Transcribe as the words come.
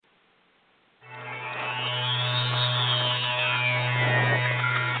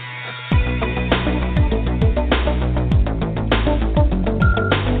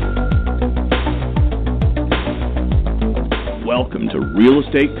Real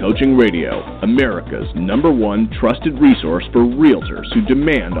Estate Coaching Radio, America's #1 trusted resource for realtors who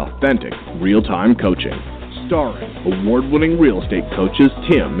demand authentic, real-time coaching. Starring award-winning real estate coaches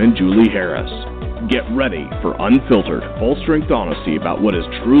Tim and Julie Harris. Get ready for unfiltered, full-strength honesty about what is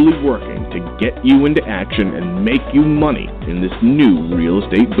truly working to get you into action and make you money in this new real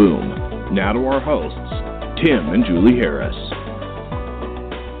estate boom. Now to our hosts, Tim and Julie Harris.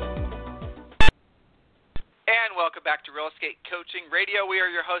 And welcome back to Real Estate Coaching Radio. We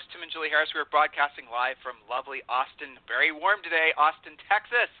are your hosts, Tim and Julie Harris. We are broadcasting live from lovely Austin. Very warm today, Austin,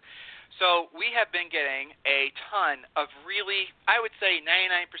 Texas. So we have been getting a ton of really, I would say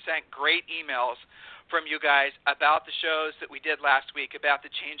 99% great emails from you guys about the shows that we did last week, about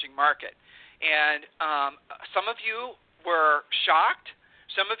the changing market. And some of you were shocked.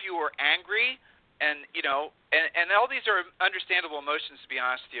 Some of you were angry. And, you know, and all these are understandable emotions, to be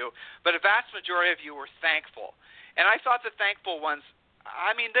honest with you. But a vast majority of you were thankful. And I thought the thankful ones,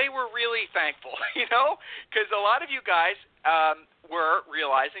 I mean, they were really thankful, you know, because a lot of you guys were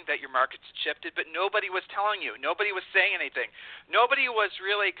realizing that your markets had shifted, but nobody was telling you. Nobody was saying anything. Nobody was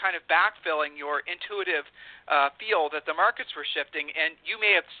really kind of backfilling your intuitive feel that the markets were shifting. And you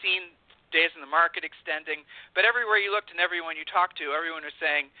may have seen days in the market extending, but everywhere you looked and everyone you talked to, everyone was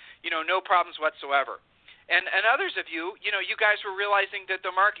saying, you know, no problems whatsoever. And others of you, you know, you guys were realizing that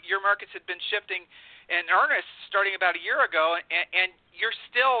your markets had been shifting in earnest starting about a year ago, and you're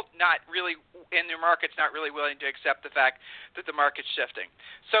still not really, in your markets, not really willing to accept the fact that the market's shifting.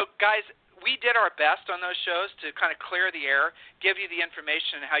 So, guys, we did our best on those shows to kind of clear the air, give you the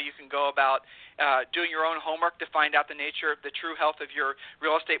information on how you can go about doing your own homework to find out the nature of the true health of your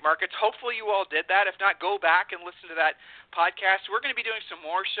real estate markets. Hopefully you all did that. If not, go back and listen to that podcast. We're going to be doing some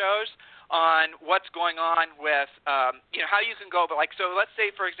more shows on what's going on with, you know, how you can go. But like, so let's say,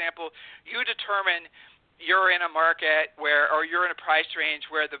 for example, you determine you're in a market where, or you're in a price range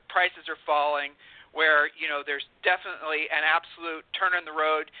where the prices are falling, where, you know, there's definitely an absolute turn in the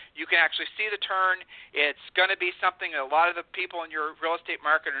road. You can actually see the turn. It's going to be something a lot of the people in your real estate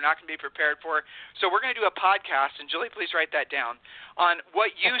market are not going to be prepared for. So we're going to do a podcast, and Julie, please write that down, on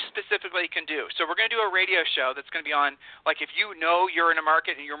what you specifically can do. So we're going to do a radio show that's going to be on, like, if you know you're in a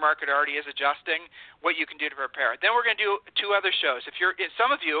market and your market already is adjusting, what you can do to prepare. Then we're going to do 2 other shows.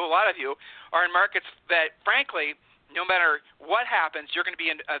 Some of you, a lot of you, are in markets that, frankly, no matter what happens, you're going to be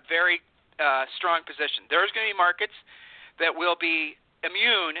in a very strong position. There's going to be markets that will be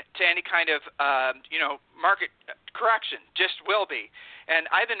immune to any kind of, you know, market correction, just will be. And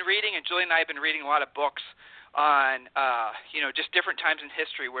I've been reading, and Julie and I have been reading a lot of books on, you know, just different times in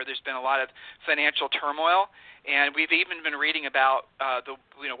history where there's been a lot of financial turmoil. And we've even been reading about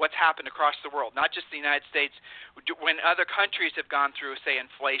you know, what's happened across the world, not just the United States, when other countries have gone through, say,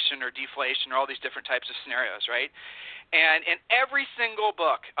 inflation or deflation or all these different types of scenarios, right? And in every single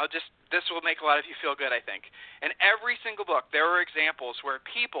book, this will make a lot of you feel good, I think. In every single book, there were examples where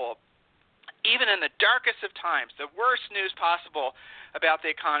people, even in the darkest of times, the worst news possible about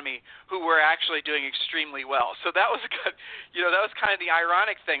the economy, who were actually doing extremely well. So that was that was kind of the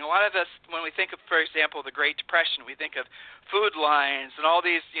ironic thing. A lot of us, when we think of, for example, the Great Depression, we think of Food Lions and all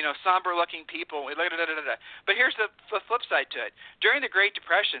these, you know, somber-looking people. We look at But here's the flip side to it. During the Great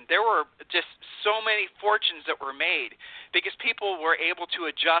Depression, there were just so many fortunes that were made because people were able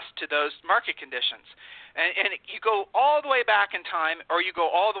to adjust to those market conditions. And you go all the way back in time, or you go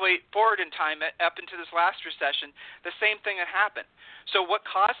all the way forward in time up into this last recession, the same thing had happened. So what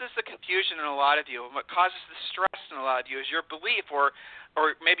causes the confusion in a lot of you, and what causes the stress in a lot of you, is your belief, or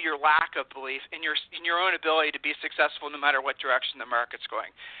maybe your lack of belief in your own ability to be successful no matter what direction the market's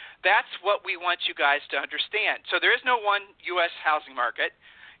going. That's what we want you guys to understand. So there is no one U.S. housing market.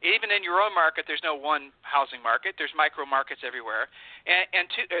 Even in your own market, there's no one housing market. There's micro markets everywhere. And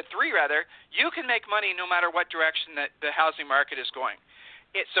 3, you can make money no matter what direction that the housing market is going.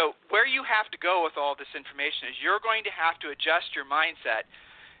 So where you have to go with all this information is you're going to have to adjust your mindset.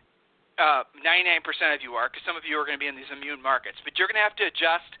 99% of you are, because some of you are going to be in these immune markets. But you're going to have to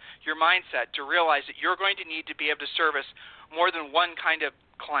adjust your mindset to realize that you're going to need to be able to service more than one kind of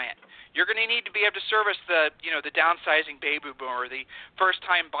client. You're going to need to be able to service the downsizing baby boomer, the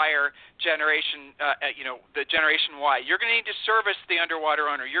first-time buyer generation, the Generation Y. You're going to need to service the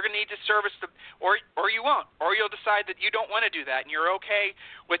underwater owner. You're going to need to service or you won't, or you'll decide that you don't want to do that, and you're okay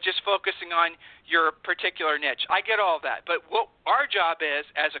with just focusing on your particular niche. I get all of that, but what our job is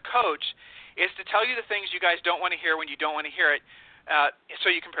as a coach is to tell you the things you guys don't want to hear when you don't want to hear it, so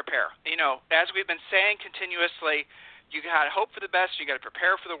you can prepare. You know, as we've been saying continuously, You got to hope for the best, and you got to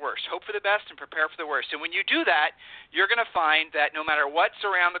prepare for the worst. Hope for the best and prepare for the worst. And when you do that, you're going to find that no matter what's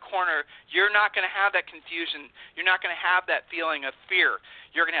around the corner, you're not going to have that confusion. You're not going to have that feeling of fear.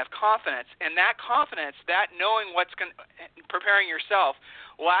 You're going to have confidence, and that confidence, that knowing preparing yourself,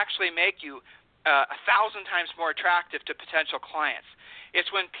 will actually make you 1,000 times more attractive to potential clients.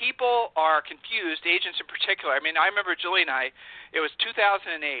 It's when people are confused, agents in particular. I mean, I remember Julie and I, it was 2008.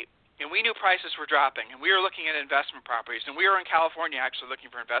 And we knew prices were dropping, and we were looking at investment properties, and we were in California actually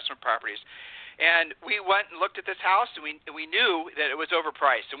looking for investment properties. And we went and looked at this house, and we knew that it was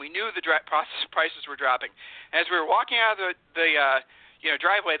overpriced, and we knew the prices were dropping. As we were walking out of the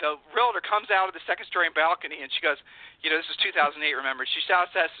driveway, the realtor comes out of the second-story balcony, and she goes, this was 2008, remember. She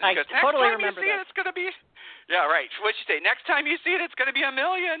shouts at us, and she goes, next totally time you see it, it's going to be... Yeah, right. What'd she say? Next time you see it, it's going to be $1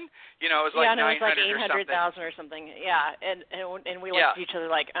 million. It was like 900,000 or something. Yeah, and we looked at each other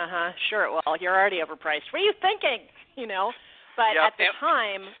like, sure. Well, you're already overpriced. What are you thinking? But at the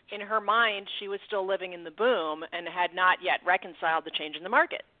time, in her mind, she was still living in the boom and had not yet reconciled the change in the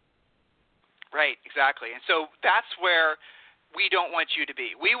market. Right, exactly. And so that's where we don't want you to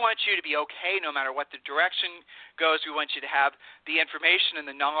be. We want you to be okay no matter what the direction goes. We want you to have the information and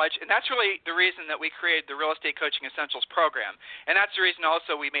the knowledge. And that's really the reason that we created the Real Estate Coaching Essentials program. And that's the reason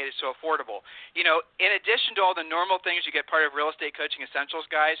also we made it so affordable. In addition to all the normal things you get part of Real Estate Coaching Essentials,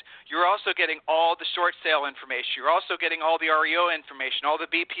 guys, you're also getting all the short sale information. You're also getting all the REO information, all the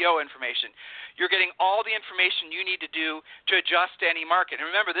BPO information. You're getting all the information you need to do to adjust to any market. And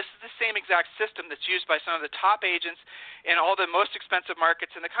remember, this is the same exact system that's used by some of the top agents in all the most expensive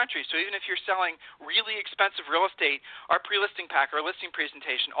markets in the country. So even if you're selling really expensive real estate, our pre-listing pack, our listing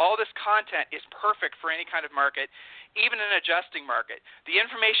presentation, all this content is perfect for any kind of market, even an adjusting market. The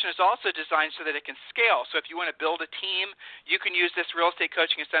information is also designed so that it can scale. So if you want to build a team, you can use this Real Estate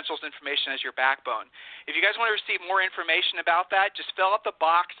Coaching Essentials information as your backbone. If you guys want to receive more information about that, just fill out the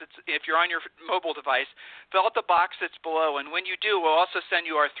box. If you're on your mobile device, fill out the box that's below. And when you do, we'll also send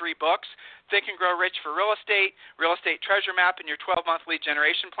you our 3 books, Think and Grow Rich for Real Estate Treasure Map, and your 12-month lead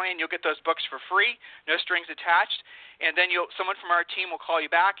generation plan. You'll get those books for free, no strings attached. And then someone from our team will call you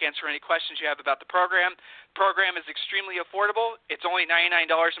back, answer any questions you have about the program. The program is extremely affordable. It's only $99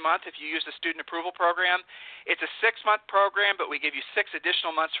 a month if you use the student approval program. It's a 6-month program, but we give you 6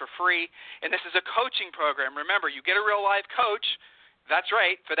 additional months for free. And this is a coaching program. Remember, you get a real live coach. That's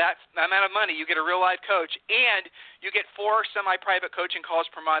right. For that amount of money, you get a real live coach, and you get 4 semi-private coaching calls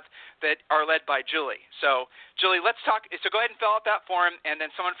per month that are led by Julie. So, Julie, let's talk. So go ahead and fill out that form, and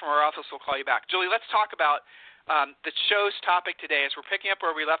then someone from our office will call you back. Julie, let's talk about the show's topic today as we're picking up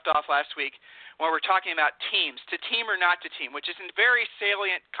where we left off last week when we're talking about teams, to team or not to team, which is a very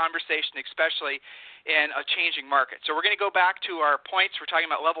salient conversation, especially in a changing market. So we're going to go back to our points. We're talking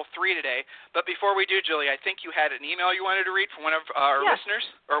about level 3 today. But before we do, Julie, I think you had an email you wanted to read from one of our listeners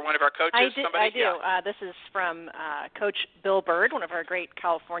or one of our coaches. I do. Yeah. This is from Coach Bill Bird, one of our great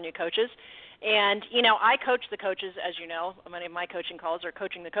California coaches. And, I coach the coaches, as you know. Many of my coaching calls are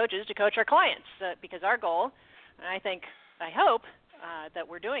coaching the coaches to coach our clients because our goal, and I hope that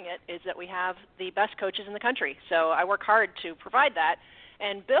we're doing it, is that we have the best coaches in the country. So I work hard to provide that.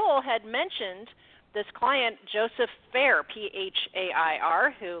 And Bill had mentioned this client, Joseph Fair,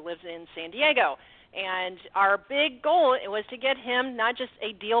 P-H-A-I-R, who lives in San Diego. And our big goal was to get him not just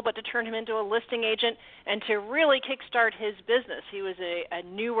a deal, but to turn him into a listing agent and to really kickstart his business. He was a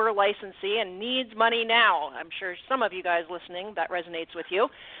newer licensee and needs money now. I'm sure some of you guys listening, that resonates with you.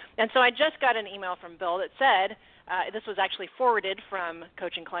 And so I just got an email from Bill that said, this was actually forwarded from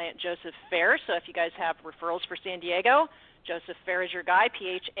coaching client Joseph Fair. So if you guys have referrals for San Diego, Joseph Fair is your guy,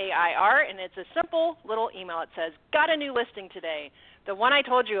 P-H-A-I-R, and it's a simple little email. It says, got a new listing today. The one I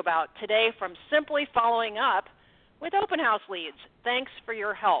told you about today from simply following up with open house leads. Thanks for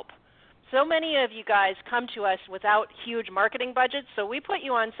your help. So many of you guys come to us without huge marketing budgets, so we put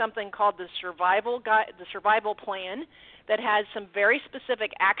you on something called the survival plan that has some very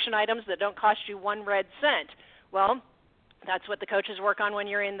specific action items that don't cost you 1 red cent. Well, that's what the coaches work on when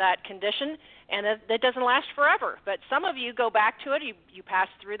you're in that condition, and that doesn't last forever. But some of you go back to it, you pass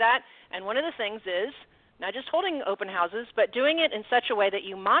through that, and one of the things is not just holding open houses, but doing it in such a way that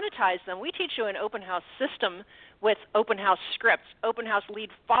you monetize them. We teach you an open house system with open house scripts, open house lead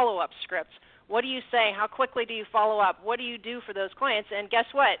follow-up scripts. What do you say? How quickly do you follow up? What do you do for those clients? And guess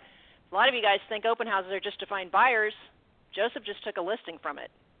what? A lot of you guys think open houses are just to find buyers. Joseph just took a listing from it.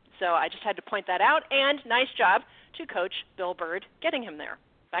 So I just had to point that out, and nice job to Coach Bill Bird getting him there.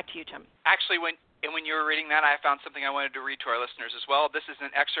 Back to you, Tim. Actually, when And when you were reading that, I found something I wanted to read to our listeners as well. This is an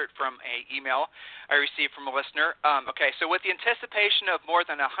excerpt from an email I received from a listener. Okay, so with the anticipation of more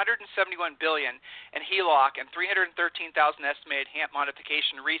than $171 billion in HELOC and $313,000 estimated HAMP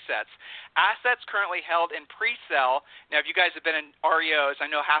modification resets, assets currently held in pre-sale. Now, if you guys have been in REOs, I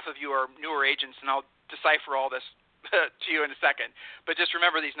know half of you are newer agents, and I'll decipher all this to you in a second, but just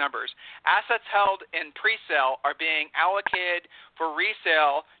remember these numbers. Assets held in pre-sale are being allocated for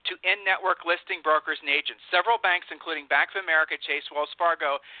resale to in-network listing brokers and agents. Several banks, including Bank of America, Chase, Wells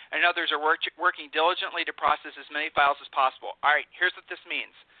Fargo, and others, are working diligently to process as many files as possible. All right, here's what this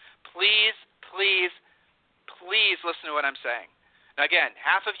means. Please, please, please listen to what I'm saying. Now, again,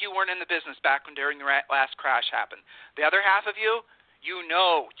 half of you weren't in the business back when during the last crash happened. The other half of you, you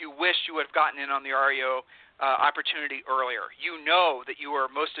wish you would have gotten in on the REO opportunity earlier. You know that you were,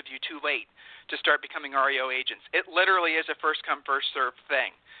 most of you, too late to start becoming REO agents. It literally is a first-come, first-served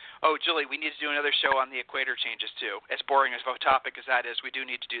thing. Oh, Julie, we need to do another show on the equator changes, too. As boring as a topic as that is, we do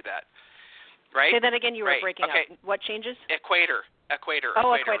need to do that. Right? Say that again. You were breaking up. What changes? Equator.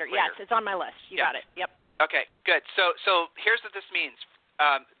 Oh, equator. Yes, it's on my list. You got it. Yep. Okay, good. So here's what this means.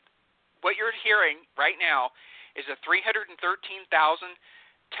 What you're hearing right now is a $313,000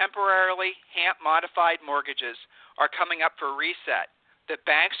 temporarily HAMP-modified mortgages are coming up for reset. The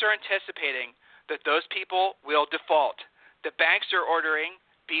banks are anticipating that those people will default. The banks are ordering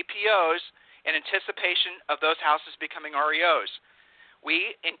BPOs in anticipation of those houses becoming REOs.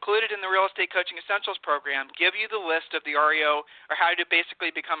 We, included in the Real Estate Coaching Essentials program, give you the list of the REO, or how to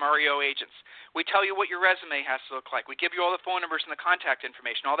basically become REO agents. We tell you what your resume has to look like. We give you all the phone numbers and the contact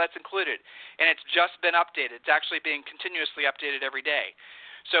information. All that's included. And it's just been updated. It's actually being continuously updated every day.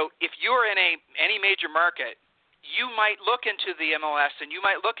 So if you're in any major market, you might look into the MLS and you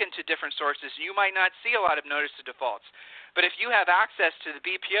might look into different sources. You might not see a lot of notice of defaults. But if you have access to the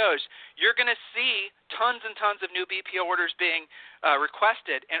BPOs, you're going to see tons and tons of new BPO orders being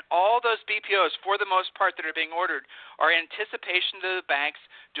requested. And all those BPOs, for the most part, that are being ordered are in anticipation of the banks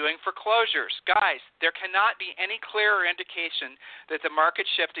doing foreclosures. Guys, there cannot be any clearer indication that the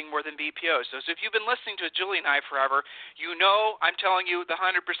market's shifting more than BPOs. So if you've been listening to Julie and I forever, you know I'm telling you the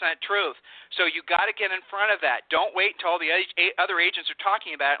 100% truth. So you got to get in front of that. Don't wait until all the other agents are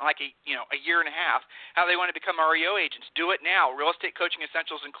talking about it in like a year and a half, how they want to become REO agents. Do it now. Real Estate Coaching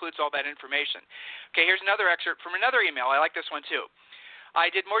Essentials includes all that information. Okay, here's another excerpt from another email. I like this one too. I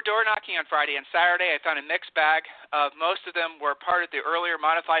did more door knocking on Friday and Saturday. I found a mixed bag of most of them were part of the earlier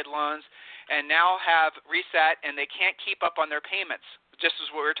modified loans and now have reset and they can't keep up on their payments, just as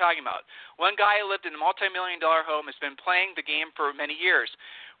what we were talking about. One guy who lived in a multi-million-dollar home has been playing the game for many years.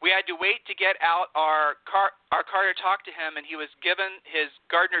 We had to wait to get out our car to talk to him, and he was given his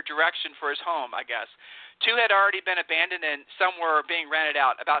gardener direction for his home, I guess. 2 had already been abandoned and some were being rented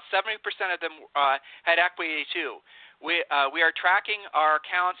out. About 70% of them had equity too. We are tracking our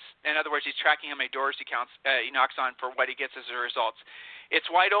accounts. In other words, he's tracking how many doors he knocks on for what he gets as a result. It's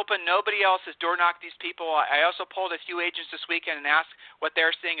wide open. Nobody else has door knocked these people. I also polled a few agents this weekend and asked what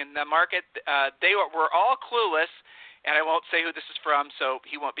they're seeing in the market. They were all clueless. And I won't say who this is from, so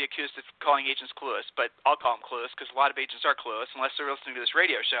he won't be accused of calling agents clueless, but I'll call them clueless because a lot of agents are clueless unless they're listening to this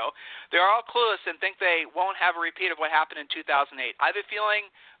radio show. They're all clueless and think they won't have a repeat of what happened in 2008. I have a feeling,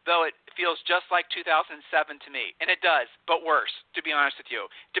 though, it feels just like 2007 to me, and it does, but worse, to be honest with you,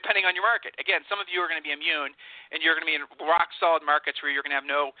 depending on your market. Again, some of you are going to be immune, and you're going to be in rock-solid markets where you're going to have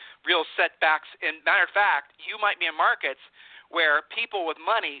no real setbacks. And matter of fact, you might be in markets where people with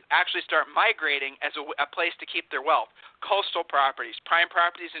money actually start migrating as a place to keep their wealth. Coastal properties, prime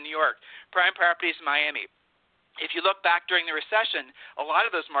properties in New York, prime properties in Miami. If you look back during the recession, a lot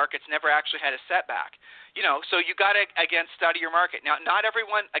of those markets never actually had a setback. So you got to, again, study your market. Now, not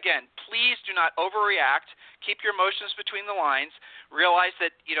everyone, again, please do not overreact. Keep your emotions between the lines. Realize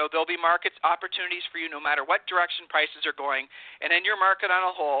that, there'll be market opportunities for you no matter what direction prices are going. And in your market on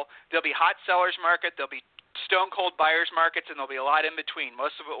a whole, there'll be hot sellers market, there'll be stone cold buyers markets, and there'll be a lot in between.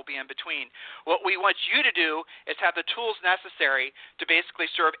 Most of it will be in between. What we want you to do is have the tools necessary to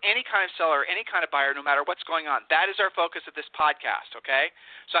basically serve any kind of seller, any kind of buyer, no matter what's going on. That is our focus of this podcast, okay?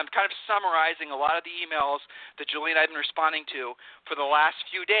 So I'm kind of summarizing a lot of the emails that Julie and I have been responding to for the last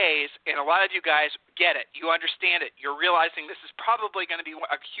few days, and a lot of you guys get it. You understand it. You're realizing this is probably going to be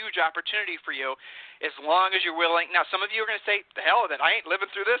a huge opportunity for you as long as you're willing. Now, some of you are going to say, the hell with it. I ain't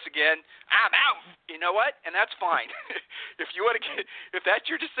living through this again. I'm out. You know what? And that's fine. If that's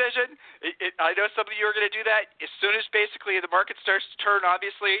your decision, I know some of you are going to do that. As soon as basically the market starts to turn,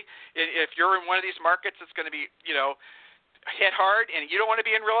 obviously, if you're in one of these markets that's going to be, hit hard and you don't want to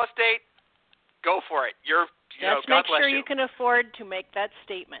be in real estate, go for it. Just make sure you can afford to make that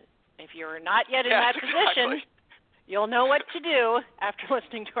statement. If you're not yet in that position, you'll know what to do after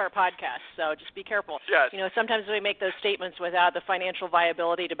listening to our podcast. So just be careful. Yes. Sometimes we make those statements without the financial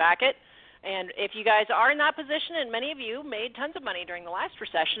viability to back it. And if you guys are in that position, and many of you made tons of money during the last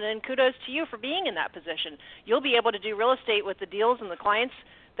recession, and kudos to you for being in that position, you'll be able to do real estate with the deals and the clients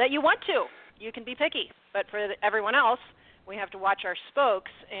that you want to. You can be picky. But for everyone else, we have to watch our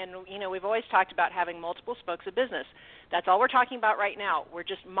spokes. And, we've always talked about having multiple spokes of business. That's all we're talking about right now. We're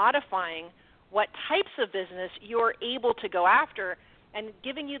just modifying what types of business you're able to go after and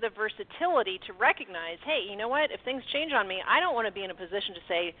giving you the versatility to recognize, hey, you know what, if things change on me, I don't want to be in a position to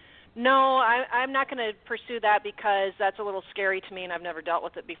say, no, I'm not going to pursue that because that's a little scary to me and I've never dealt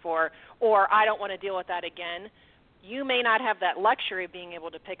with it before, or I don't want to deal with that again. You may not have that luxury of being able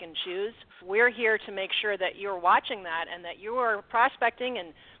to pick and choose. We're here to make sure that you're watching that and that you are prospecting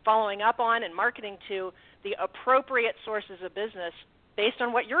and following up on and marketing to the appropriate sources of business based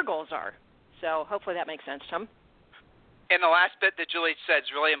on what your goals are. So hopefully that makes sense, Tom. And the last bit that Julie said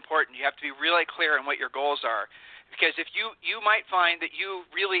is really important. You have to be really clear on what your goals are. Because if you might find that you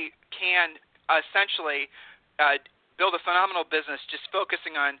really can essentially build a phenomenal business just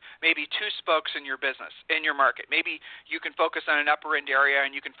focusing on maybe two spokes in your business, in your market. Maybe you can focus on an upper end area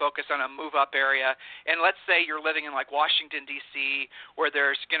and you can focus on a move up area. And let's say you're living in like Washington, D.C., where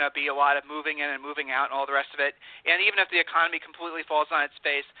there's going to be a lot of moving in and moving out and all the rest of it. And even if the economy completely falls on its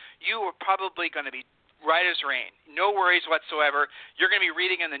face, you are probably going to be right as rain. No worries whatsoever. You're going to be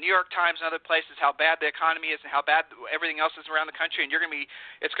reading in the New York Times and other places how bad the economy is and how bad everything else is around the country, and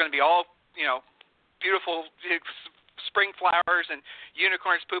it's going to be all, beautiful spring flowers and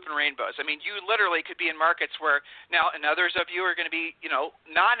unicorns pooping rainbows. I mean, you literally could be in markets where now, and others of you are going to be,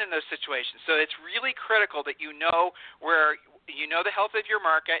 not in those situations. So it's really critical that you know the health of your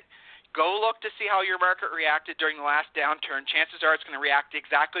market. Go look to see how your market reacted during the last downturn. Chances are it's going to react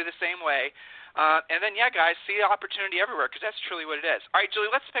exactly the same way. And then, guys, see the opportunity everywhere because that's truly what it is. All right, Julie,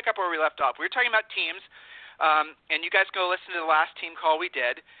 let's pick up where we left off. We were talking about teams, and you guys go listen to the last team call we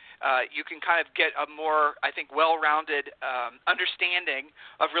did. You can kind of get a more, I think, well-rounded understanding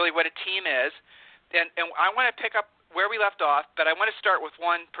of really what a team is. And I want to pick up where we left off, but I want to start with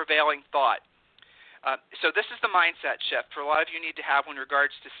one prevailing thought. So this is the mindset shift for a lot of you need to have in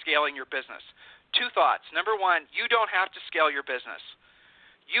regards to scaling your business. Two thoughts. Number one, you don't have to scale your business.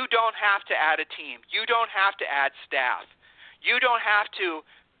 You don't have to add a team. You don't have to add staff. You don't have to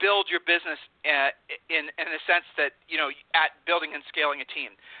build your business in the sense that, at building and scaling a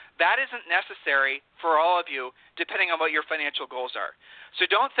team. That isn't necessary for all of you depending on what your financial goals are. So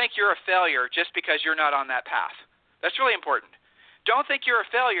don't think you're a failure just because you're not on that path. That's really important. Don't think you're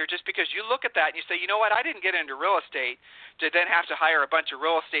a failure just because you look at that and you say, you know what, I didn't get into real estate to then have to hire a bunch of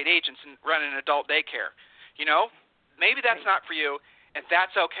real estate agents and run an adult daycare. Maybe that's not for you. And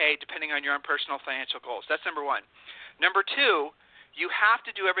that's okay depending on your own personal financial goals. That's number one. Number two, you have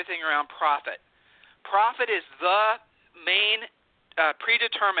to do everything around profit. Profit is the main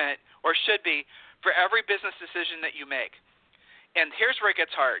predeterminant, or should be, for every business decision that you make. And here's where it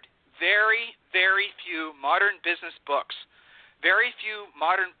gets hard. Very, very few modern business books, very few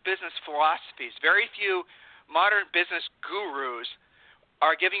modern business philosophies, very few modern business gurus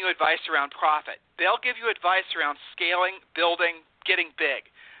are giving you advice around profit. They'll give you advice around scaling, building, getting big.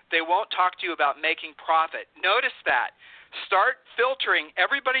 They won't talk to you about making profit. Notice that. Start filtering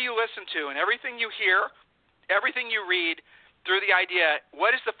everybody you listen to and everything you hear, everything you read through the idea,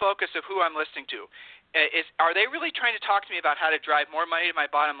 what is the focus of who I'm listening to? Are they really trying to talk to me about how to drive more money to my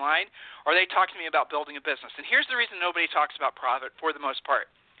bottom line, or are they talking to me about building a business? And here's the reason nobody talks about profit for the most part.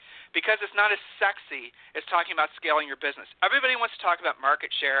 Because it's not as sexy as talking about scaling your business. Everybody wants to talk about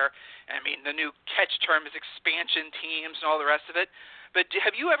market share. I mean, the new catch term is expansion teams and all the rest of it. But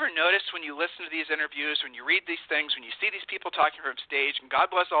have you ever noticed when you listen to these interviews, when you read these things, when you see these people talking from stage, and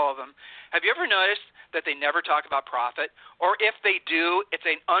God bless all of them, have you ever noticed that they never talk about profit? Or if they do, it's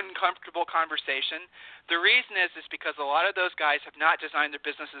an uncomfortable conversation. The reason is because a lot of those guys have not designed their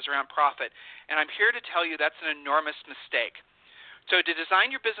businesses around profit. And I'm here to tell you that's an enormous mistake. So to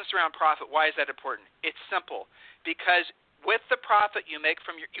design your business around profit, why is that important? It's simple. Because with the profit you make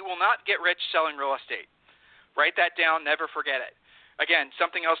you will not get rich selling real estate. Write that down, never forget it. Again,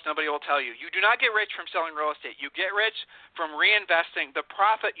 something else nobody will tell you. You do not get rich from selling real estate. You get rich from reinvesting the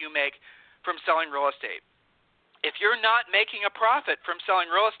profit you make from selling real estate. If you're not making a profit from selling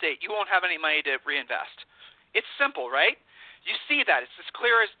real estate, you won't have any money to reinvest. It's simple, right? You see that. It's as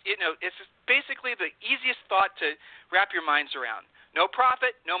clear as, it's basically the easiest thought to wrap your minds around. No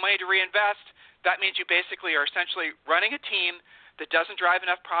profit, no money to reinvest. That means you basically are essentially running a team that doesn't drive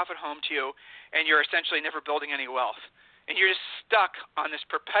enough profit home to you, and you're essentially never building any wealth. and you're just stuck on this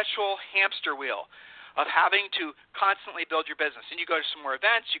perpetual hamster wheel of having to constantly build your business. And you go to some more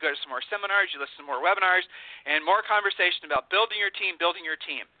events, you go to some more seminars, you listen to more webinars, and more conversation about building your team.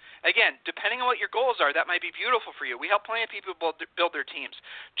 Again, depending on what your goals are, that might be beautiful for you. We help plenty of people build their teams.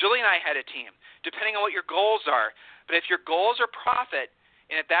 Julie and I had a team, depending on what your goals are. But if your goals are profit,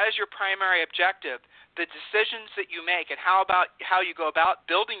 and if that is your primary objective, the decisions that you make and how you go about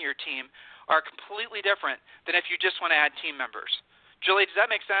building your team are completely different than if you just want to add team members. Julie, does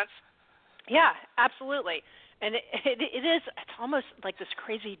that make sense? Yeah, absolutely. And it's almost like this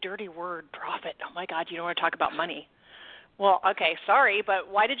crazy, dirty word, profit. Oh, my God, you don't want to talk about money. Well, okay, sorry, but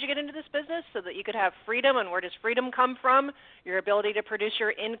why did you get into this business? So that you could have freedom, and where does freedom come from? Your ability to produce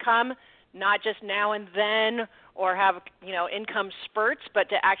your income, not just now and then or have, income spurts, but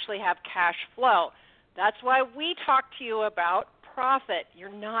to actually have cash flow. That's why we talk to you about profit.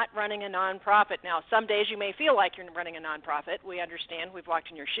 You're not running a nonprofit. Now, some days you may feel like you're running a nonprofit. We understand. We've walked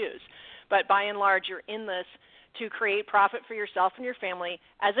in your shoes. But by and large, you're in this to create profit for yourself and your family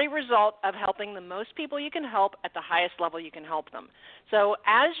as a result of helping the most people you can help at the highest level you can help them. So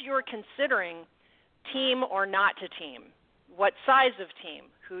as you're considering team or not to team, what size of team,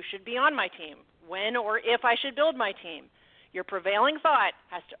 who should be on my team, when or if I should build my team, your prevailing thought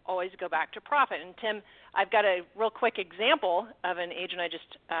has to always go back to profit. And Tim, I've got a real quick example of an agent I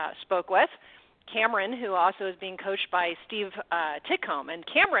just spoke with, Cameron, who also is being coached by Steve Tickholm. And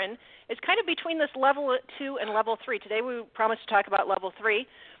Cameron is kind of between this level 2 and level 3. Today we promised to talk about level 3.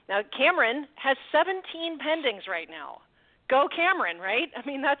 Now Cameron has 17 pendings right now. Go Cameron, right? I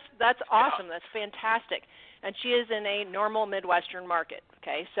mean, that's awesome. That's fantastic. And she is in a normal Midwestern market,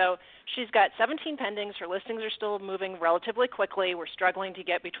 okay? So she's got 17 pendings. Her listings are still moving relatively quickly. We're struggling to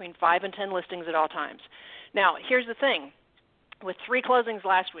get between 5 and 10 listings at all times. Now, here's the thing. With 3 closings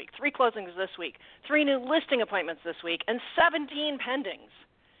last week, 3 closings this week, 3 new listing appointments this week, and 17 pendings,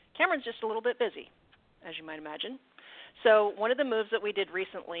 Cameron's just a little bit busy, as you might imagine. So one of the moves that we did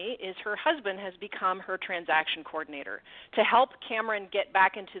recently is her husband has become her transaction coordinator to help Cameron get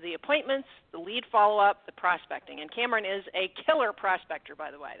back into the appointments, the lead follow-up, the prospecting. And Cameron is a killer prospector,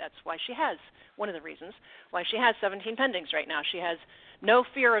 by the way. That's why she has, one of the reasons, why she has 17 pendings right now. She has no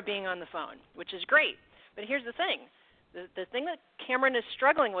fear of being on the phone, which is great. But here's the thing. The thing that Cameron is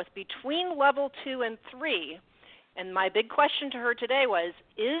struggling with between level 2 and 3, and my big question to her today was,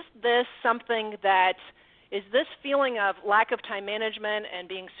 is this feeling of lack of time management and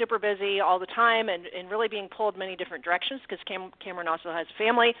being super busy all the time and really being pulled many different directions, because Cameron also has a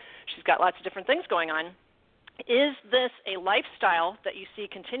family, she's got lots of different things going on, is this a lifestyle that you see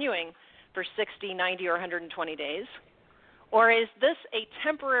continuing for 60, 90, or 120 days? Or is this a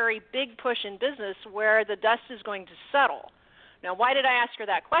temporary big push in business where the dust is going to settle? Now, why did I ask her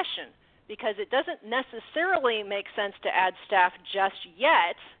that question? Because it doesn't necessarily make sense to add staff just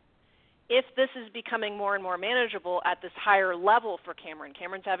yet if this is becoming more and more manageable at this higher level for Cameron.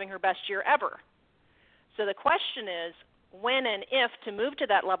 Cameron's having her best year ever. So the question is, when and if to move to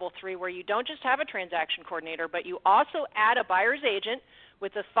that level 3 where you don't just have a transaction coordinator, but you also add a buyer's agent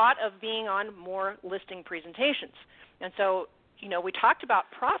with the thought of being on more listing presentations. And so, we talked about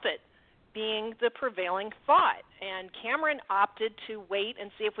profit being the prevailing thought. And Cameron opted to wait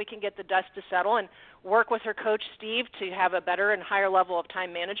and see if we can get the dust to settle and work with her coach, Steve, to have a better and higher level of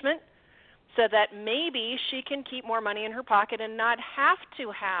time management so that maybe she can keep more money in her pocket and not have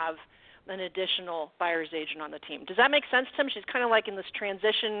to have an additional buyer's agent on the team. Does that make sense, Tim? She's kind of like in this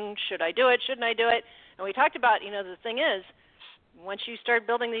transition, should I do it, shouldn't I do it? And we talked about, the thing is, once you start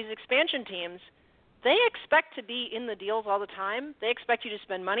building these expansion teams, they expect to be in the deals all the time. They expect you to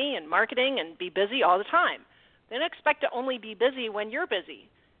spend money and marketing and be busy all the time. They don't expect to only be busy when you're busy,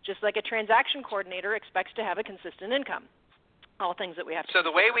 just like a transaction coordinator expects to have a consistent income. All things that we have to So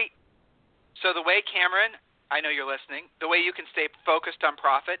the way Cameron, I know you're listening, the way you can stay focused on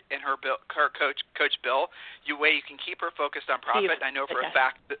profit in her coach Bill, the way you can keep her focused on profit, Steve, I know for a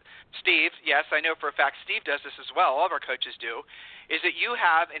fact that Steve does this as well, all of our coaches do, is that you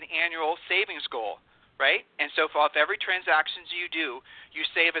have an annual savings goal, right? And so if every transaction you do, you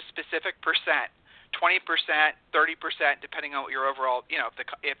save a specific percent, 20%, 30%, depending on what your overall,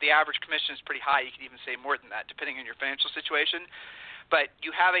 if the average commission is pretty high, you can even save more than that, depending on your financial situation. But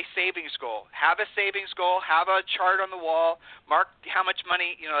you have a savings goal. Have a savings goal. Have a chart on the wall. Mark how much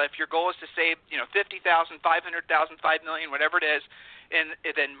money, if your goal is to save, 50,000, 500,000, 5 million, whatever it is, and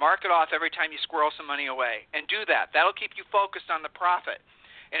then mark it off every time you squirrel some money away. And do that. That'll keep you focused on the profit.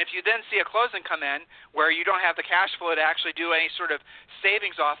 And if you then see a closing come in where you don't have the cash flow to actually do any sort of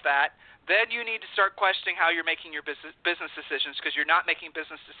savings off that, then you need to start questioning how you're making your business decisions, because you're not making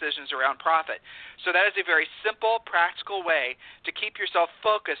business decisions around profit. So that is a very simple, practical way to keep yourself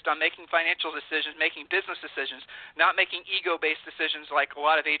focused on making financial decisions, making business decisions, not making ego-based decisions like a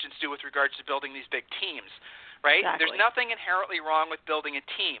lot of agents do with regards to building these big teams, right? Exactly. There's nothing inherently wrong with building a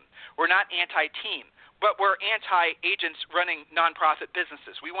team. We're not anti-team, but we're anti-agents running nonprofit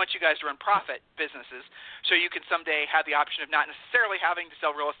businesses. We want you guys to run profit businesses so you can someday have the option of not necessarily having to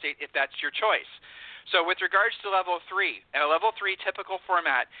sell real estate if that's your choice. So with regards to level 3, a level 3 typical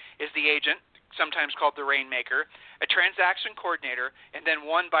format is the agent, sometimes called the rainmaker, a transaction coordinator, and then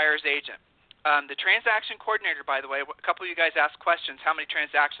one buyer's agent. The transaction coordinator, by the way, a couple of you guys asked questions, how many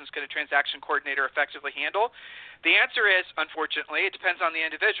transactions could a transaction coordinator effectively handle? The answer is, unfortunately, it depends on the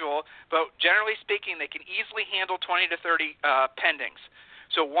individual, but generally speaking, they can easily handle 20 to 30 pendings.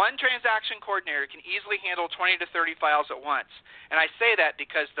 So one transaction coordinator can easily handle 20 to 30 files at once. And I say that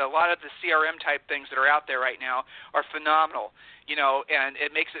because a lot of the CRM-type things that are out there right now are phenomenal, and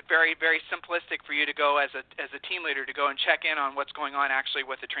it makes it very, very simplistic for you to go as a team leader to go and check in on what's going on actually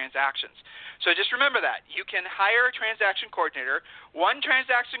with the transactions. So just remember that. You can hire a transaction coordinator. One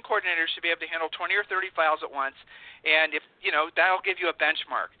transaction coordinator should be able to handle 20 or 30 files at once, and if that'll give you a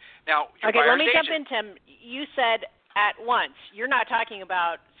benchmark. Now, okay, let me jump in, Tim. You said at once. You're not talking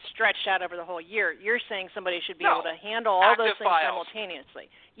about stretched out over the whole year. You're saying somebody should be able to handle all those things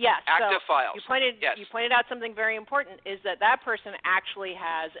simultaneously. Yes. Active files. You pointed out something very important, is that person actually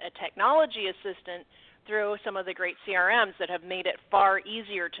has a technology assistant through some of the great CRMs that have made it far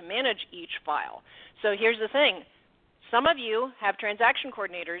easier to manage each file. So here's the thing. Some of you have transaction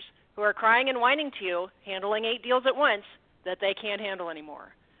coordinators who are crying and whining to you, handling 8 deals at once, that they can't handle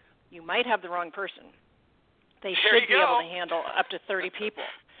anymore. You might have the wrong person. They should be able to handle up to 30 people.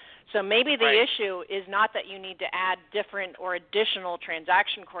 So maybe the issue is not that you need to add different or additional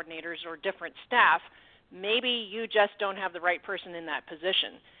transaction coordinators or different staff. Maybe you just don't have the right person in that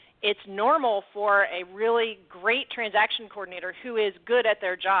position. It's normal for a really great transaction coordinator who is good at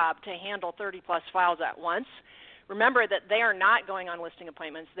their job to handle 30-plus files at once. Remember that they are not going on listing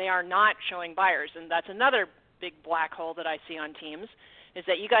appointments. They are not showing buyers, and that's another big black hole that I see on teams, is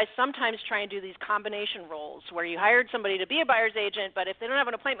that you guys sometimes try and do these combination roles where you hired somebody to be a buyer's agent, but if they don't have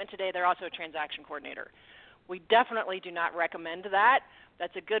an appointment today, they're also a transaction coordinator. We definitely do not recommend that.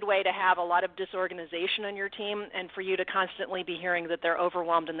 That's a good way to have a lot of disorganization on your team and for you to constantly be hearing that they're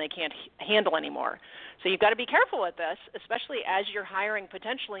overwhelmed and they can't handle anymore. So you've got to be careful with this, especially as you're hiring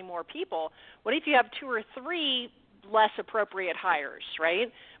potentially more people. What if you have 2 or 3 less appropriate hires,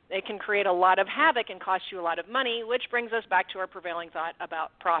 right? It can create a lot of havoc and cost you a lot of money, which brings us back to our prevailing thought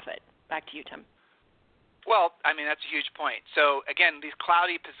about profit. Back to you, Tim. Well, I mean, that's a huge point. So, again, these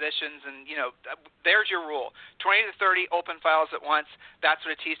cloudy positions, and, there's your rule. 20 to 30 open files at once, that's what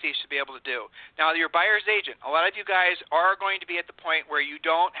a TC should be able to do. Now, your buyer's agent, a lot of you guys are going to be at the point where you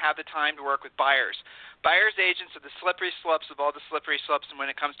don't have the time to work with buyers. Buyer's agents are the slippery slopes of all the slippery slopes when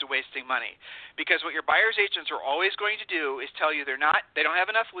it comes to wasting money. Because what your buyer's agents are always going to do is tell you they don't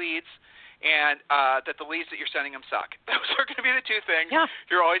have enough leads, and that the leads that you're sending them suck. Those are going to be the 2 things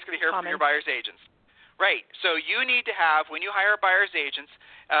you're always going to hear from your buyer's agents. Right. So you need to have, when you hire buyer's agents,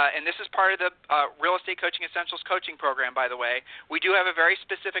 and this is part of the Real Estate Coaching Essentials coaching program, by the way, we do have a very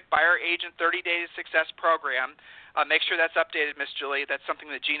specific buyer agent 30-day success program. Make sure that's updated, Miss Julie. That's something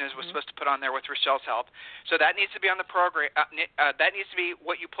that Gina was supposed to put on there with Rochelle's help. So that needs to be on the program. That needs to be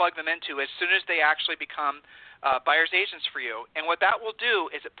what you plug them into as soon as they actually become buyer's agents for you. And what that will do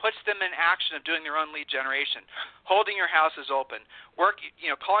is it puts them in action of doing their own lead generation, holding your houses open,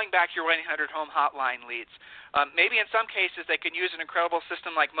 calling back your 1-800 home hotline leads. Maybe in some cases they can use an incredible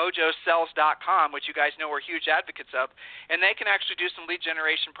system like mojosells.com, which you guys know we're huge advocates of, and they can actually do some lead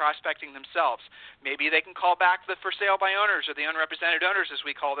generation prospecting themselves. Maybe they can call back the for sale by owners or the unrepresented owners, as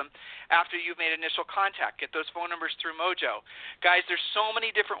we call them, after you've made initial contact. Get those phone numbers through Mojo. Guys, there's so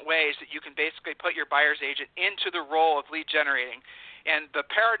many different ways that you can basically put your buyer's agent into the role of lead generating. And the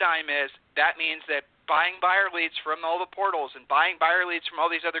paradigm is that means that buying buyer leads from all the portals and buying buyer leads from all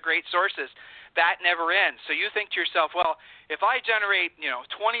these other great sources, that never ends. So you think to yourself, well, if I generate 20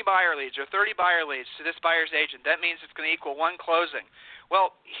 buyer leads or 30 buyer leads to this buyer's agent, that means it's going to equal 1 closing.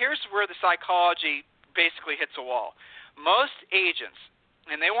 Well, here's where the psychology basically hits a wall. Most agents,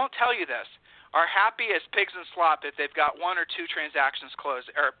 and they won't tell you this, are happy as pigs in slop if they've got 1 or 2 transactions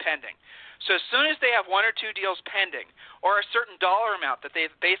closed or pending. So as soon as they have 1 or 2 deals pending or a certain dollar amount that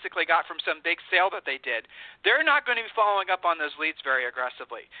they've basically got from some big sale that they did, they're not going to be following up on those leads very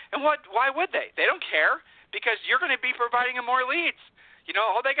aggressively. And why would they? They don't care, because you're going to be providing them more leads. You know,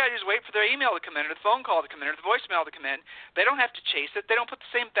 all they got to do is wait for their email to come in, or the phone call to come in, or the voicemail to come in. They don't have to chase it. They don't put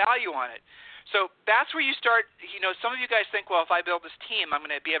the same value on it. So that's where you start. You know, some of you guys think, well, if I build this team, I'm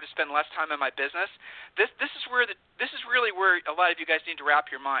going to be able to spend less time in my business. This is really where a lot of you guys need to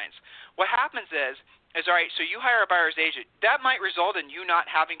wrap your minds. What happens is all right, so you hire a buyer's agent. That might result in you not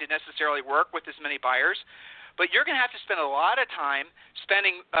having to necessarily work with as many buyers, but you're going to have to spend a lot of time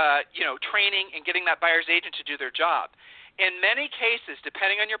spending, training and getting that buyer's agent to do their job. In many cases,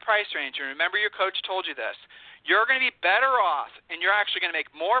 depending on your price range, and remember your coach told you this, you're going to be better off and you're actually going to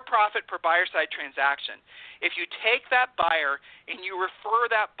make more profit per buyer side transaction if you take that buyer and you refer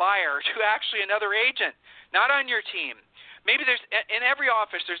that buyer to actually another agent, not on your team. Maybe in every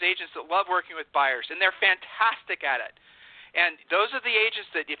office there's agents that love working with buyers, and they're fantastic at it. And those are the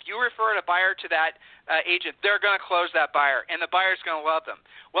agents that if you refer a buyer to that agent, they're going to close that buyer, and the buyer's going to love them.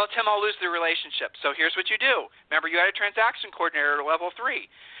 Well, Tim, I'll lose the relationship. So here's what you do. Remember, you had a transaction coordinator at level 3.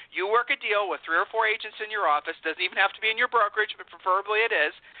 You work a deal with 3 or 4 agents in your office. Doesn't even have to be in your brokerage, but preferably it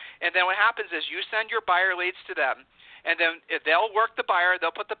is. And then what happens is you send your buyer leads to them. And then if they'll work the buyer,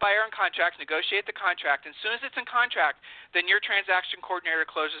 they'll put the buyer in contract, negotiate the contract. And as soon as it's in contract, then your transaction coordinator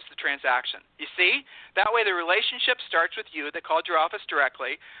closes the transaction. You see? That way the relationship starts with you. They called your office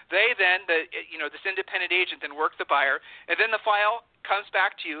directly. They then, this independent agent then work the buyer. And then the file comes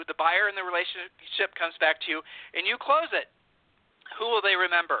back to you. The buyer and the relationship comes back to you, and you close it. Who will they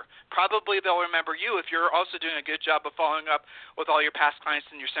remember? Probably they'll remember you if you're also doing a good job of following up with all your past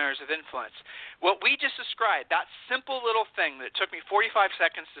clients and your centers of influence. What we just described, that simple little thing that took me 45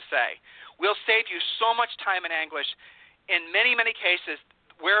 seconds to say, will save you so much time and anguish. In many, many cases,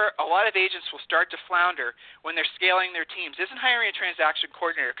 where a lot of agents will start to flounder when they're scaling their teams isn't hiring a transaction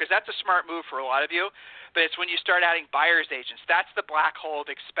coordinator, because that's a smart move for a lot of you, but it's when you start adding buyer's agents. That's the black hole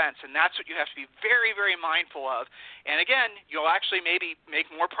of expense, and that's what you have to be very, very mindful of. And again, you'll actually maybe make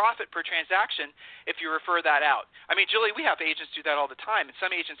more profit per transaction if you refer that out. I mean, Julie, we have agents do that all the time, and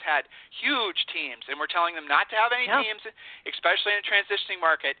some agents had huge teams, and we're telling them not to have any teams, especially in a transitioning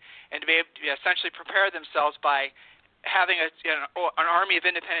market, and to be able to essentially prepare themselves by having an army of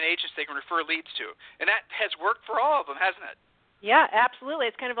independent agents they can refer leads to. And that has worked for all of them, hasn't it? Yeah, absolutely.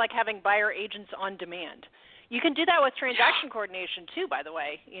 It's kind of like having buyer agents on demand. You can do that with transaction coordination too, by the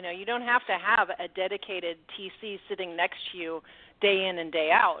way. You know, you don't have to have a dedicated TC sitting next to you day in and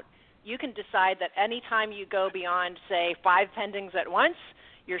day out. You can decide that anytime you go beyond, say, 5 pendings at once,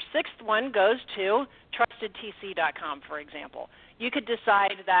 your 6th one goes to trustedtc.com, for example. You could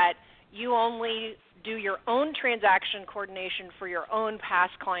decide that you only do your own transaction coordination for your own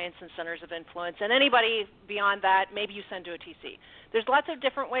past clients and centers of influence, and anybody beyond that, maybe you send to a TC. There's lots of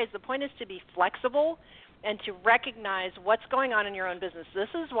different ways. The point is to be flexible and to recognize what's going on in your own business. This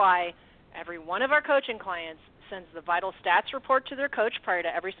is why every one of our coaching clients sends the vital stats report to their coach prior to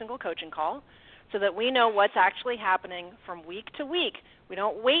every single coaching call, so that we know what's actually happening from week to week. We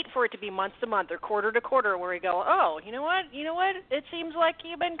don't wait for it to be month to month or quarter to quarter where we go, oh, you know what? It seems like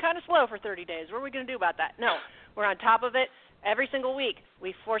you've been kind of slow for 30 days. What are we going to do about that? No, we're on top of it every single week.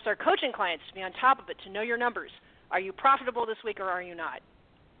 We force our coaching clients to be on top of it, to know your numbers. Are you profitable this week or are you not?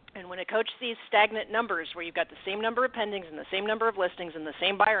 And when a coach sees stagnant numbers where you've got the same number of pendings and the same number of listings and the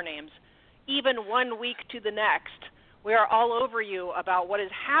same buyer names, even 1 week to the next, we are all over you about what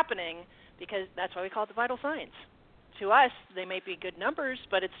is happening, because that's why we call it the vital signs. To us, they may be good numbers,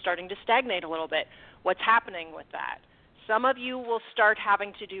 but it's starting to stagnate a little bit. What's happening with that? Some of you will start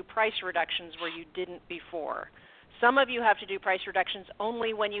having to do price reductions where you didn't before. Some of you have to do price reductions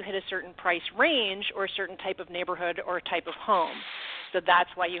only when you hit a certain price range or a certain type of neighborhood or a type of home. So that's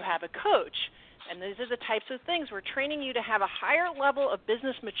why you have a coach. And these are the types of things we're training you to have a higher level of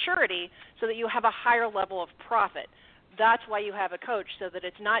business maturity so that you have a higher level of profit. That's why you have a coach, so that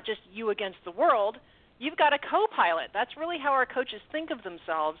it's not just you against the world. You've got a co-pilot. That's really how our coaches think of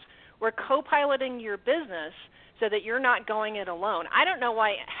themselves. We're co-piloting your business so that you're not going it alone. I don't know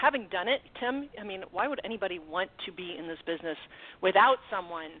why, having done it, Tim, I mean, why would anybody want to be in this business without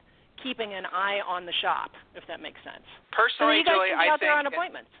someone keeping an eye on the shop, if that makes sense? Personally, so you guys Julie, can be out there on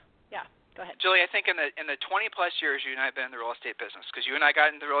appointments. Yeah, go ahead. Julie, I think in the 20-plus years you and I have been in the real estate business, because you and I got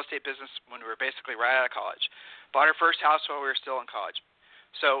into the real estate business when we were basically right out of college. Bought our first house while we were still in college.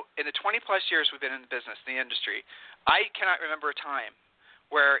 So in the 20-plus years we've been in the business, in the industry, I cannot remember a time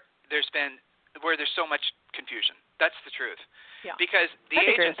where there's so much confusion. That's the truth. Yeah. Because the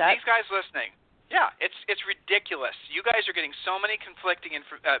agents, these guys listening, Yeah, it's ridiculous. You guys are getting so many conflicting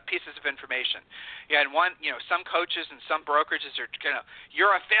pieces of information. Yeah, and some coaches and some brokerages are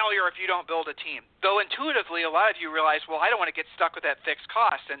you're a failure if you don't build a team. Though intuitively, a lot of you realize, well, I don't want to get stuck with that fixed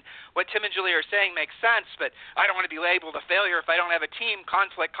cost. And what Tim and Julie are saying makes sense, but I don't want to be labeled a failure if I don't have a team.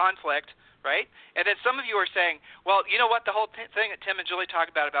 Conflict, right? And then some of you are saying, well, you know what? The whole thing that Tim and Julie talk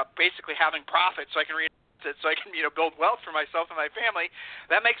about basically having profits, so I can build wealth for myself and my family.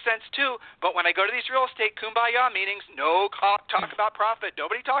 That makes sense too. But when I go to these real estate kumbaya meetings, no talk about profit.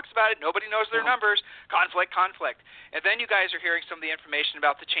 Nobody talks about it. Nobody knows their numbers. Conflict. And then you guys are hearing some of the information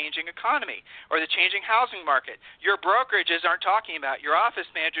about the changing economy or the changing housing market. Your brokerages aren't talking about it. Your office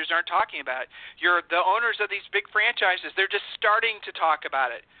managers aren't talking about it. The owners of these big franchises, they're just starting to talk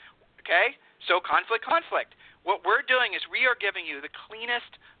about it. Okay? So conflict. What we're doing is we are giving you the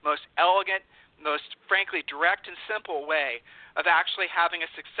cleanest, most elegant, most frankly direct and simple way of actually having a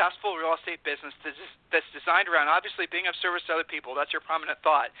successful real estate business that's designed around obviously being of service to other people. That's your prominent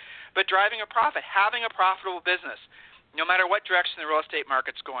thought. But driving a profit, having a profitable business, no matter what direction the real estate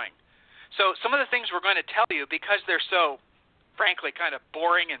market's going. So some of the things we're going to tell you, because they're so frankly kind of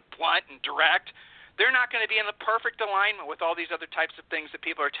boring and blunt and direct, they're not going to be in the perfect alignment with all these other types of things that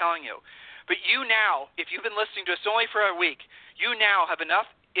people are telling you. But you now, if you've been listening to us only for a week, you now have enough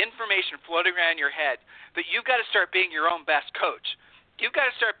information floating around your head that you've got to start being your own best coach. You've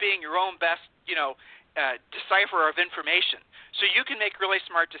got to start being your own best, decipherer of information so you can make really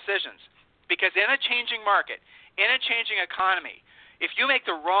smart decisions. Because in a changing market, in a changing economy, if you make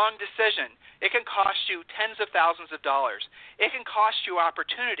the wrong decision, it can cost you tens of thousands of dollars. It can cost you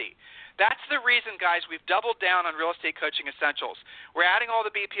opportunity. That's the reason, guys, we've doubled down on Real Estate Coaching Essentials. We're adding all the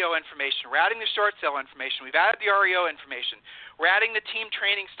BPO information. We're adding the short sale information. We've added the REO information. We're adding the team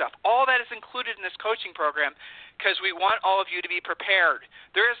training stuff. All that is included in this coaching program because we want all of you to be prepared.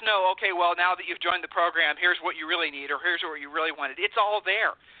 There is no, okay, well, now that you've joined the program, here's what you really need or here's what you really wanted. It's all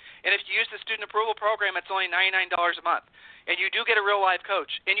there. And if you use the student approval program, it's only $99 a month. And you do get a real live coach.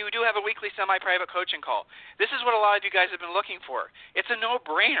 And you do have a weekly semi-private coaching call. This is what a lot of you guys have been looking for. It's a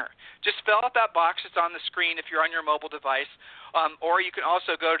no-brainer. Just fill out that box that's on the screen if you're on your mobile device. Or you can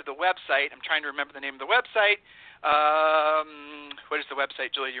also go to the website. I'm trying to remember the name of the website. What is the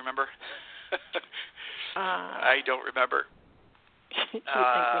website, Julie? Do you remember? I don't remember. You think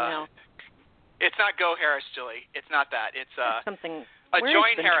we know. It's not Go Harris, Julie. It's not that. It's something.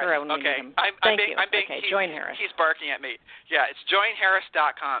 Join Harris. Okay. Join Harris. He's barking at me. Yeah, it's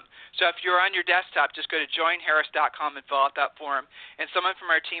joinharris.com. So if you're on your desktop, just go to joinharris.com and fill out that form, and someone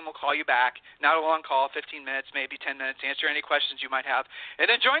from our team will call you back. Not a long call, 15 minutes, maybe 10 minutes, answer any questions you might have, and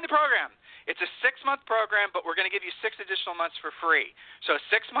then join the program. It's a 6-month program, but we're going to give you 6 additional months for free. So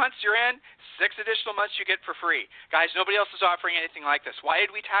 6 months you're in, 6 additional months you get for free. Guys, nobody else is offering anything like this. Why did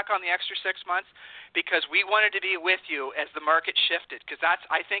we tack on the extra 6 months? Because we wanted to be with you as the market shifted. Because that's,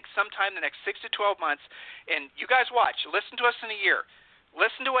 I think, sometime the next 6 to 12 months. And you guys watch. Listen to us in a year.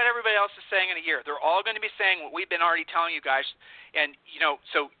 Listen to what everybody else is saying in a year. They're all going to be saying what we've been already telling you guys. And,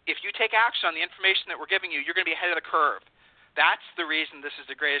 so if you take action on the information that we're giving you, you're going to be ahead of the curve. That's the reason this is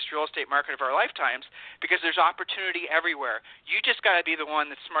the greatest real estate market of our lifetimes, because there's opportunity everywhere. You just got to be the one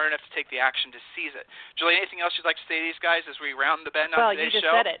that's smart enough to take the action to seize it. Julie, anything else you'd like to say to these guys as we round the bend on today's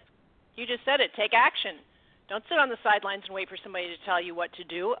show? Well, you just said it. Take action. Don't sit on the sidelines and wait for somebody to tell you what to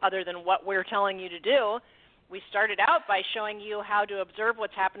do other than what we're telling you to do. We started out by showing you how to observe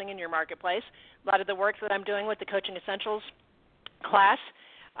what's happening in your marketplace. A lot of the work that I'm doing with the Coaching Essentials class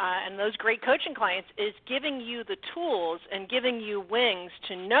and those great coaching clients is giving you the tools and giving you wings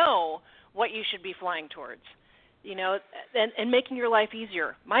to know what you should be flying towards, and making your life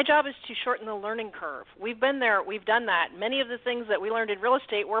easier. My job is to shorten the learning curve. We've been there. We've done that. Many of the things that we learned in real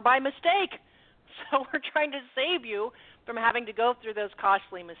estate were by mistake. So we're trying to save you from having to go through those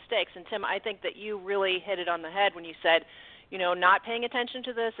costly mistakes. And, Tim, I think that you really hit it on the head when you said, not paying attention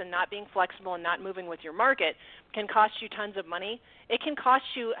to this and not being flexible and not moving with your market can cost you tons of money. It can cost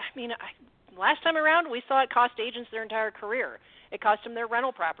you, last time around we saw it cost agents their entire career. It cost them their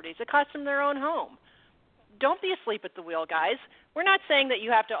rental properties. It cost them their own home. Don't be asleep at the wheel, guys. We're not saying that you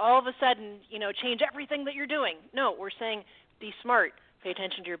have to all of a sudden, change everything that you're doing. No, we're saying be smart. Pay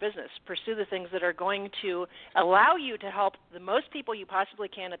attention to your business. Pursue the things that are going to allow you to help the most people you possibly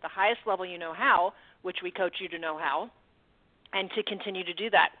can at the highest level you know how, which we coach you to know how, and to continue to do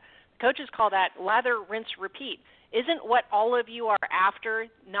that. Coaches call that lather, rinse, repeat. Isn't what all of you are after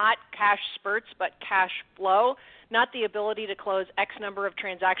not cash spurts but cash flow, not the ability to close X number of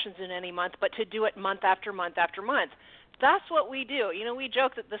transactions in any month, but to do it month after month after month? That's what we do. We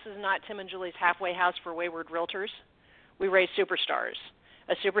joke that this is not Tim and Julie's halfway house for wayward realtors. We raise superstars.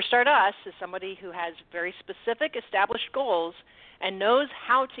 A superstar to us is somebody who has very specific established goals and knows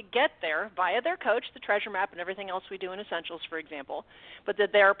how to get there via their coach, the treasure map, and everything else we do in Essentials, for example, but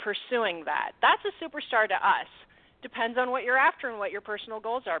that they're pursuing that. That's a superstar to us. Depends on what you're after and what your personal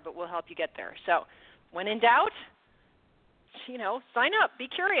goals are, but we'll help you get there. So when in doubt, sign up. Be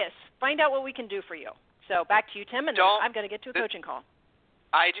curious. Find out what we can do for you. So back to you, Tim, and I'm going to get to a coaching call.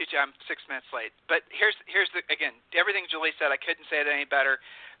 I do too. I'm 6 minutes late. But here's again, everything Julie said, I couldn't say it any better.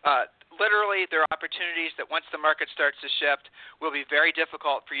 Literally, there are opportunities that once the market starts to shift will be very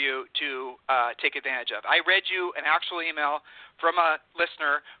difficult for you to take advantage of. I read you an actual email from a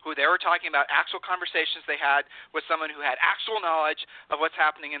listener who they were talking about actual conversations they had with someone who had actual knowledge of what's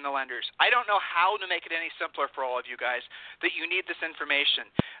happening in the lenders. I don't know how to make it any simpler for all of you guys that you need this information.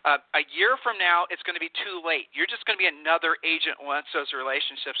 A year from now, it's going to be too late. You're just going to be another agent who wants those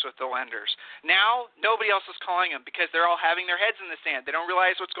relationships with the lenders. Now, nobody else is calling them because they're all having their heads in the sand. They don't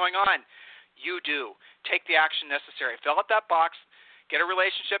realize what's going on. You do. Take the action necessary. Fill out that box, get a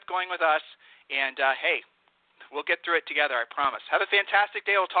relationship going with us, and hey, we'll get through it together, I promise. Have a fantastic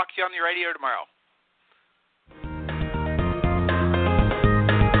day. We'll talk to you on the radio tomorrow.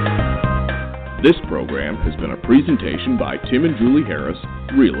 This program has been a presentation by Tim and Julie Harris,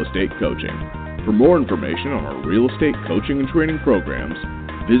 Real Estate Coaching. For more information on our real estate coaching and training programs,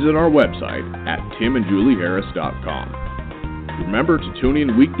 visit our website at timandjulieharris.com. Remember to tune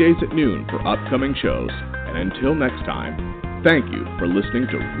in weekdays at noon for upcoming shows, and until next time, thank you for listening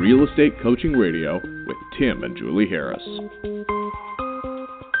to Real Estate Coaching Radio with Tim and Julie Harris.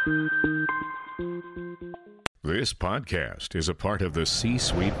 This podcast is a part of the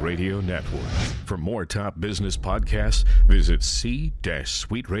C-Suite Radio Network. For more top business podcasts, visit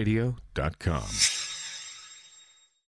c-suiteradio.com.